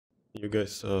You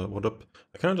guys, what up?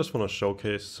 I kind of just want to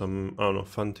showcase some, I don't know,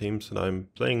 fun teams that I'm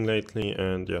playing lately,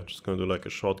 and yeah, just gonna do like a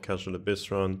short casual abyss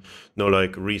run. No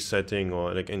like resetting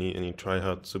or like any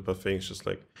tryhard super things, just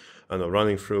like, I don't know,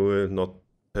 running through it, not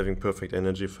having perfect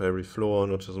energy for every floor,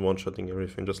 not just one-shotting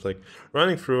everything, just like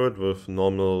running through it with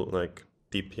normal like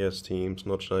DPS teams,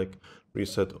 not like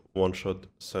reset one-shot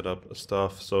setup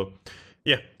stuff. So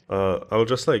yeah, I'll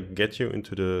just like get you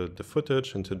into the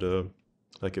footage, into the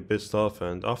like a bit stuff,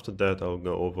 and after that I'll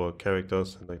go over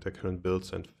characters and like their current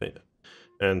builds and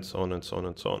so on and so on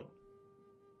and so on.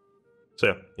 So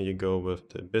yeah, here you go with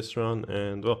the Abyss run,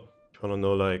 and well, if you wanna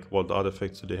know like what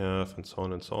artifacts do they have and so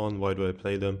on and so on, why do I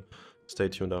play them, stay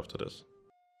tuned after this.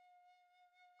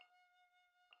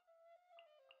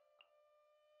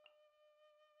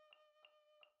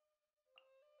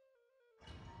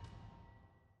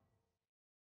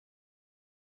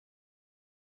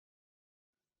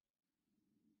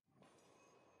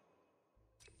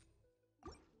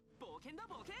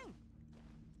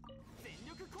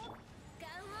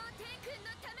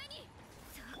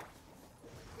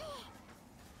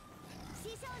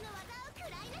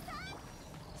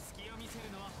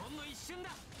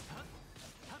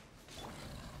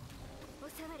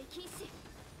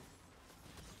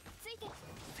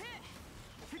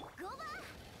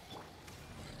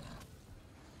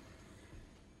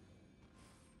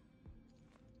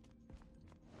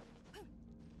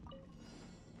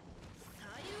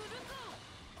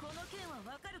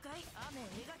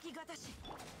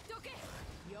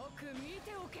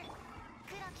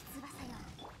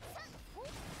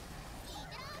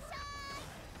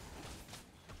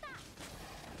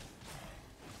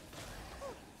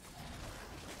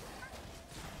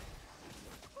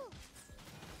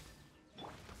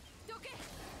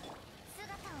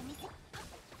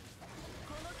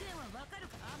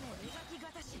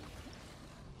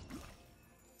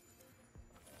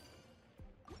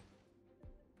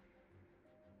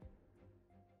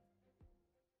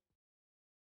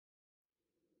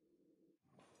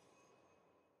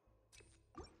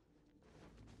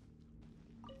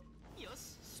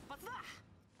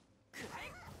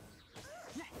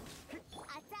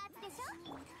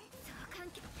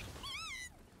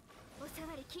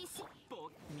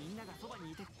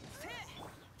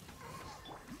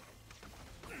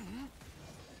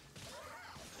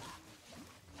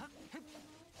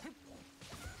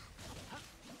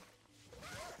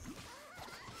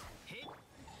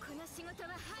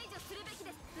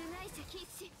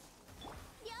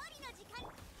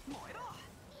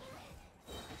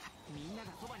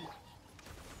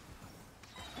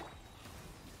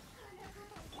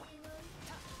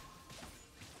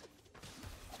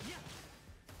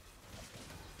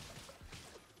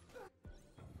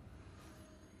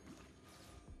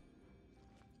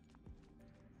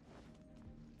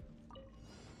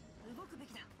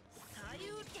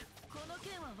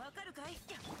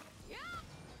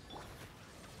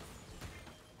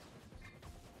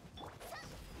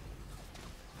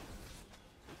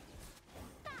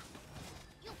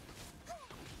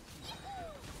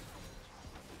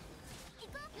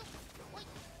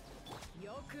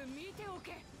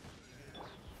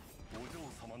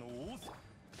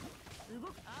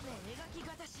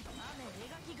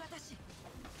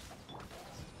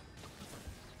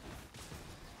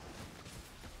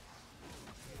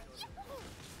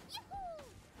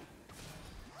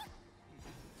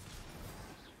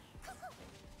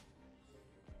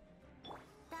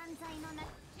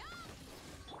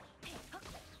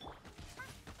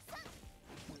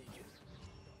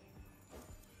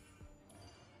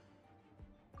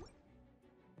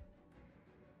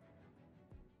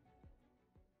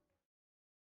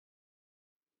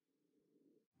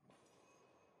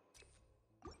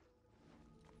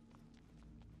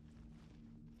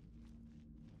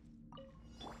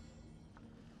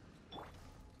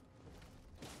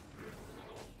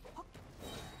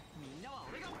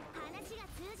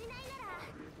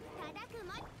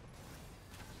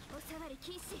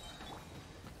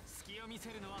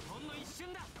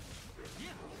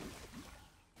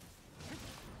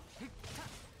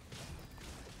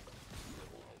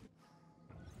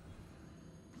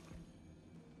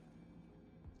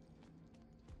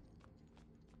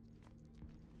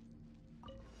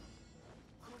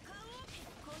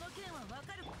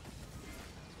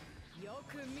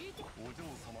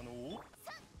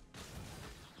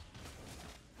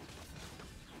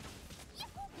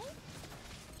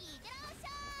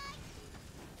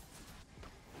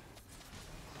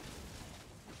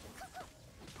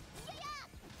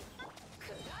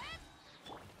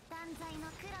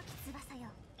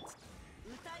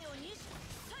 歌よにし、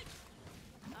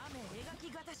雨描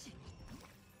きがたし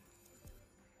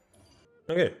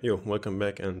Okay, yo, welcome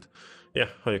back, and yeah,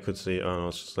 how you could see,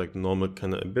 it's just like normal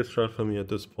kind of abyss strat for me at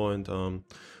this point. Well,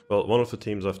 one of the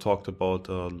teams I've talked about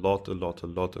a lot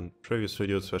in previous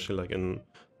videos, especially like in,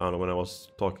 I don't know, when I was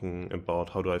talking about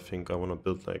how do I think I want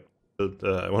to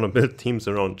I want to build teams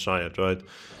around Giant, right?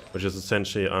 Which is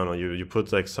essentially, I don't know, you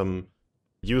put like some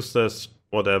useless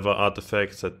whatever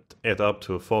artifacts that add up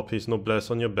to a 4-piece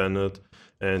noblesse on your Bennett,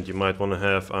 and you might want to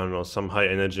have, I don't know, some high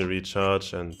energy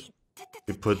recharge, and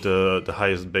you put the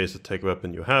highest base attack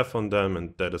weapon you have on them,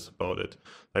 and that is about it.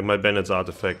 Like my Bennett's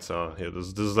artifacts are here.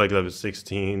 This is like level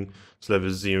 16, it's level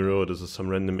 0, this is some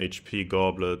random HP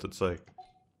goblet, it's like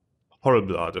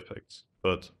horrible artifacts.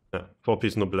 But yeah,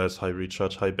 4-piece noblesse, high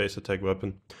recharge, high base attack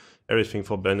weapon, everything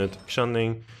for Bennett.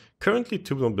 Shunning, currently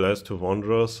 2 noblesse, 2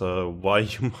 wanderers. Why,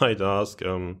 you might ask?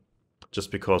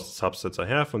 Just because the subsets I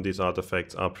have on these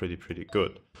artifacts are pretty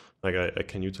good. Like I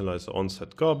can utilize the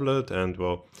onset goblet, and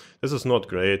well, this is not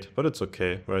great, but it's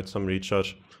okay, right? Some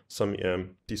recharge, some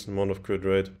EM, decent amount of crit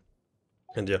rate.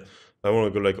 And yeah, I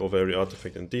want to go like over every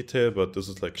artifact in detail, but this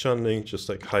is like Shunning, just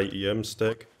like high EM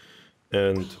stack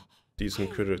and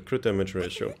decent crit damage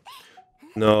ratio.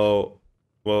 Now,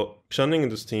 well, Shunning in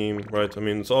this team, right? I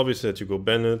mean, it's obvious that you go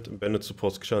Bennett. Bennett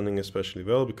supports Shunning especially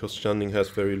well because Shunning has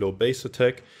very low base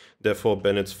attack. Therefore,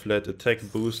 Bennett's flat attack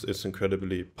boost is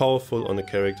incredibly powerful on a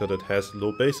character that has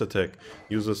low base attack.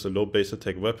 Uses a low base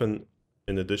attack weapon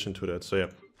in addition to that. So yeah,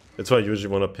 that's why I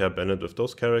usually want to pair Bennett with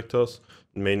those characters.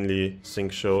 Mainly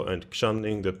Xingqiu and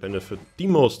Shunning that benefit the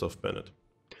most of Bennett.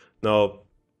 Now,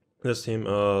 this team,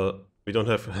 we don't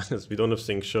have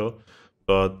Xingqiu,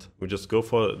 but we just go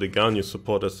for the Ganyu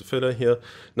support as the filler here.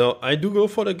 Now, I do go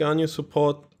for the Ganyu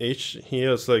support. H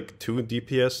here is like 2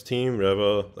 DPS team,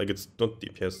 rather, like it's not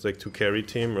DPS, it's like 2 carry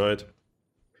team, right?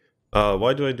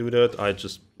 Why do I do that? I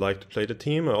just like to play the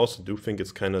team. I also do think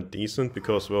it's kind of decent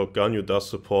because, well, Ganyu does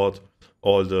support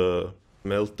all the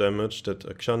melt damage that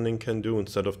a Shunning can do.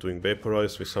 Instead of doing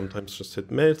Vaporize, we sometimes just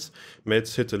hit melts.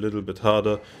 Melts hit a little bit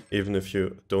harder, even if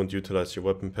you don't utilize your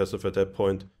weapon passive at that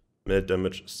point. Melt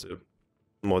damage is still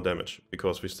more damage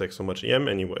because we stack so much EM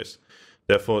anyways.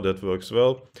 Therefore that works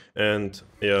well. And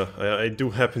yeah, I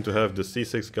do happen to have the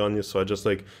C6 Ganyu, so I just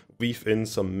like weave in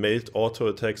some melt auto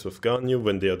attacks with Ganyu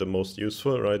when they are the most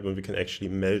useful, right? When we can actually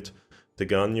melt the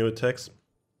Ganyu attacks.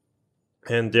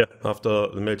 And yeah, after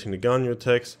melting the Ganyu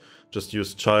attacks, just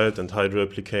use Child and Hydro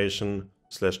application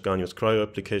 / Ganyu's Cryo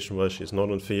application while she's not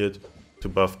on field to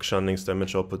buff Shunning's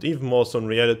damage output even more. So in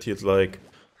reality it's like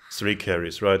 3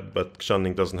 carries, right? But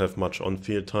Shunning doesn't have much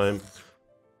on-field time.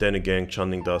 Then again,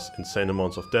 Shunning does insane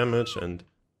amounts of damage and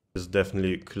is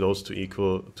definitely close to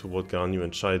equal to what Ganyu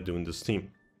and Chai do in this team.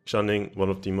 Shunning, one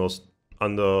of the most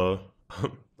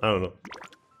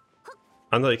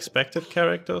under-expected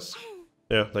characters.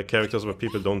 Yeah, like characters where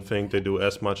people don't think they do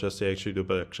as much as they actually do,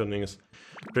 but Shunning is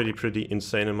pretty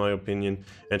insane in my opinion.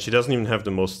 And she doesn't even have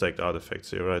the most stacked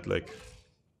artifacts here, right? Like,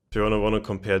 if you want to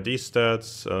compare these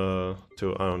stats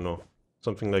to, I don't know,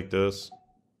 something like this,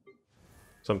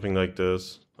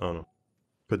 I don't know,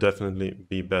 could definitely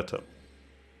be better.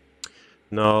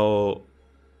 Now,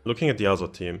 looking at the other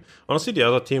team, honestly the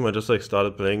other team I just like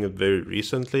started playing it very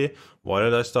recently. Why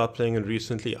did I start playing it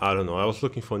recently? I don't know, I was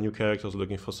looking for new characters,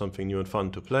 looking for something new and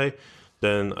fun to play.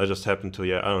 Then I just happened to,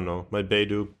 yeah, I don't know, my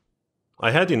Beidou. I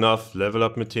had enough level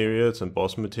up materials and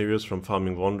boss materials from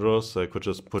farming Wanderers, so I could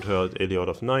just put her at 80 out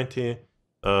of 90.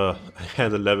 I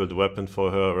had a leveled weapon for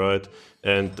her, right?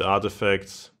 And the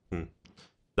artifacts,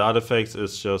 the artifacts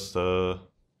is just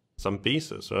some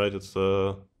pieces, right? It's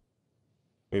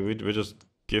we just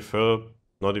give her,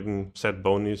 not even set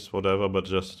bonies, whatever, but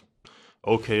just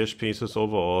okay-ish pieces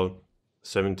overall.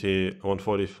 70,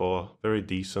 144, very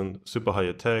decent, super high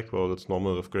attack, well that's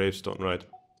normal with Gravestone, right?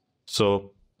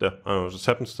 So yeah, I don't know, just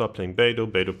happen to start playing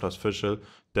Beidou plus Fischl,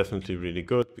 definitely really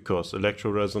good, because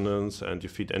Electro Resonance and you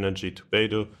feed energy to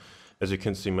Beidou. As you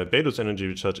can see, my Beidou's energy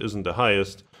recharge isn't the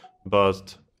highest,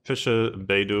 but Fischl,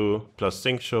 Beidou plus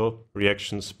Xingqiu,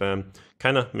 reaction spam,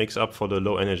 kinda makes up for the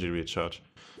low energy recharge.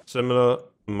 Similar,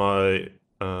 my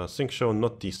Xingqiu,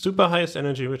 not the super highest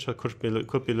energy recharge, could be a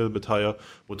little bit higher,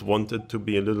 would want it to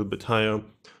be a little bit higher.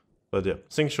 But yeah,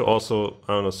 Xingqiu also,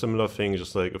 I don't know, similar thing,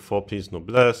 just like a 4-piece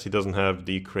noblesse. He doesn't have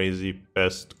the crazy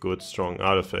best, good, strong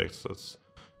artifacts. That's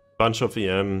a bunch of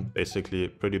EM, basically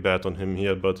pretty bad on him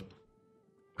here, but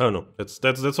I don't know. That's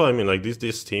what I mean, like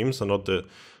these teams are not the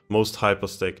most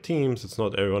hyper-stacked teams. It's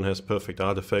not everyone has perfect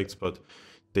artifacts, but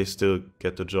they still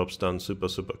get the jobs done super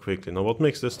quickly. Now what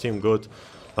makes this team good?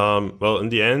 Well, in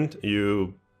the end,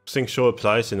 you Xingqiu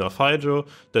applies enough Hydro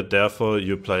that therefore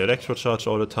you apply Electro Charge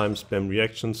all the time, spam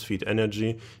reactions, feed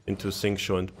energy into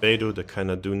Xingqiu and Beidou that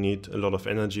kinda do need a lot of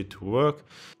energy to work.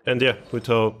 And yeah, Hu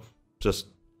Tao, just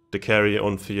the carry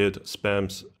on field,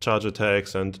 spams charge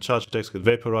attacks, and the charge attacks get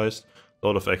vaporized, a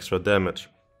lot of extra damage.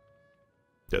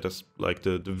 That is like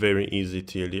the very easy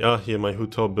TLDR. Here my Hu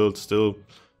Tao build still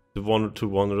the 1 or 2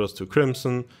 Wanderers to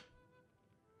Crimson,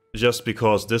 just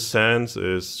because this Sands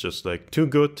is just like too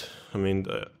good. I mean,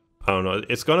 I don't know,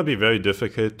 it's gonna be very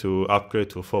difficult to upgrade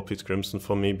to a 4-piece Crimson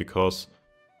for me, because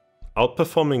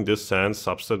outperforming this Sands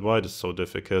subset wide is so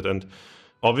difficult. And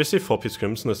obviously 4-piece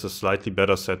Crimson is a slightly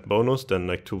better set bonus than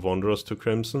like 2 Wanderers to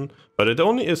Crimson, but it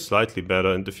only is slightly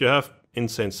better. And if you have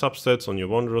insane subsets on your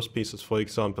Wanderers pieces, for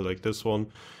example, like this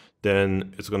one,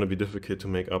 then it's going to be difficult to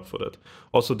make up for that.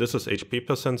 Also, this is HP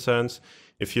percent Sands.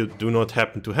 If you do not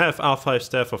happen to have R5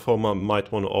 Staff of Homer,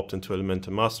 might want to opt into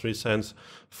Elemental Mastery Sands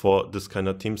for this kind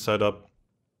of team setup.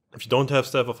 If you don't have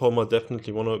Staff of Homer,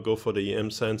 definitely want to go for the EM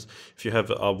Sands. If you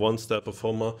have a R1 Staff of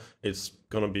Homer, it's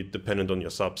going to be dependent on your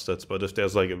subsets. But if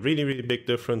there's like a really, really big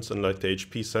difference, and like the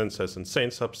HP Sands has insane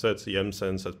subsets, EM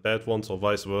Sands has bad ones, or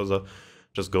vice versa,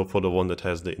 just go for the one that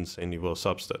has the insanely worse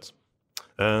subsets.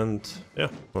 And yeah,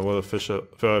 my Warrior Fish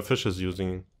is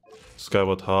using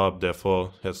Skyward Harp,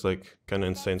 therefore has like kind of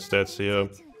insane stats here.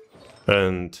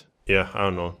 And yeah, I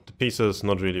don't know, the piece is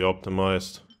not really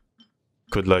optimized.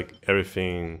 Could like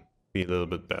everything be a little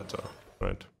bit better,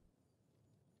 right?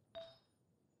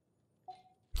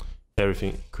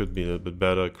 Everything could be a little bit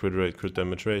better. Crit rate, crit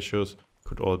damage ratios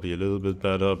could all be a little bit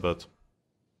better, but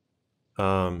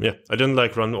yeah, I didn't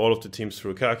like run all of the teams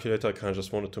through a calculator. I kind of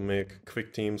just wanted to make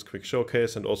quick teams, quick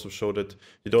showcase, and also show that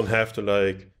you don't have to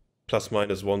like plus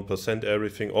minus 1%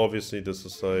 everything. Obviously, this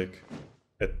is like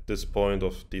at this point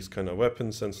of these kind of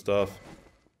weapons and stuff,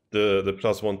 the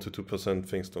plus 1 to 2%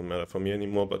 things don't matter for me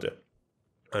anymore. But yeah,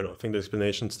 I don't know, I think the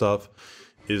explanation stuff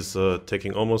is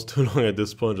taking almost too long at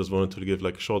this point. Just wanted to give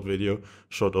like a short video,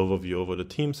 short overview over the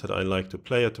teams that I like to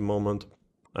play at the moment.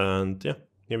 And yeah,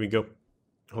 here we go.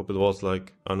 Hope it was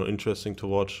like, I don't know, interesting to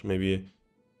watch. Maybe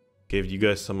gave you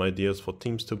guys some ideas for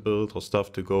teams to build or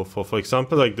stuff to go for. For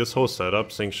example, like this whole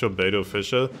setup, Xingqiu, Beidou,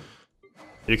 Fisher.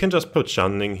 You can just put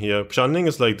Xianling here. Xianling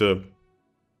is like the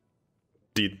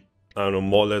I don't know,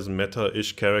 more or less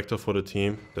meta-ish character for the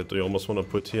team that you almost want to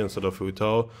put here instead of Hu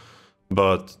Tao.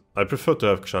 But I prefer to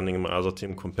have Xianling in my other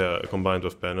team combined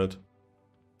with Bennett.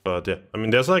 But yeah, I mean,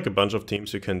 there's like a bunch of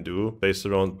teams you can do based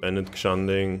around Bennett,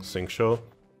 Xianling, Xingqiu.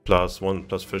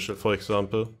 +1 Fisher, for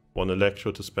example. 1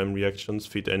 Electro to spam reactions,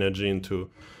 feed energy into...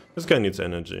 This guy needs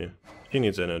energy. He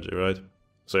needs energy, right?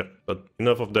 So yeah, but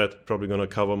enough of that. Probably gonna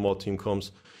cover more team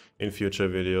comps in future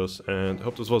videos. And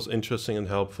hope this was interesting and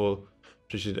helpful.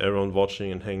 Appreciate everyone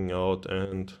watching and hanging out.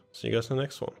 And see you guys in the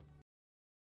next one.